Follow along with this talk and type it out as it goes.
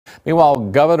Meanwhile,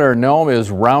 Governor Nome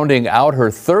is rounding out her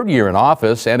third year in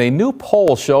office, and a new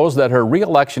poll shows that her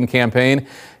re-election campaign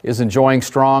is enjoying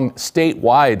strong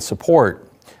statewide support.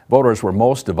 Voters were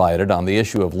most divided on the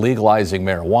issue of legalizing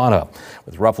marijuana,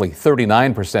 with roughly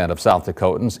 39% of South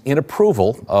Dakotans in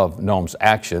approval of Nome's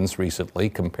actions recently,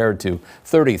 compared to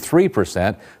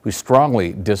 33% who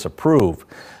strongly disapprove.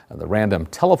 The random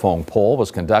telephone poll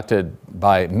was conducted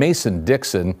by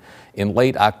Mason-Dixon in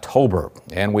late October,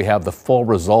 and we have the full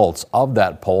results of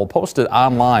that poll posted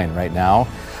online right now.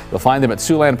 You'll find them at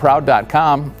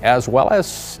SiouxlandProud.com as well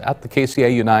as at the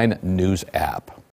KCAU 9 News app.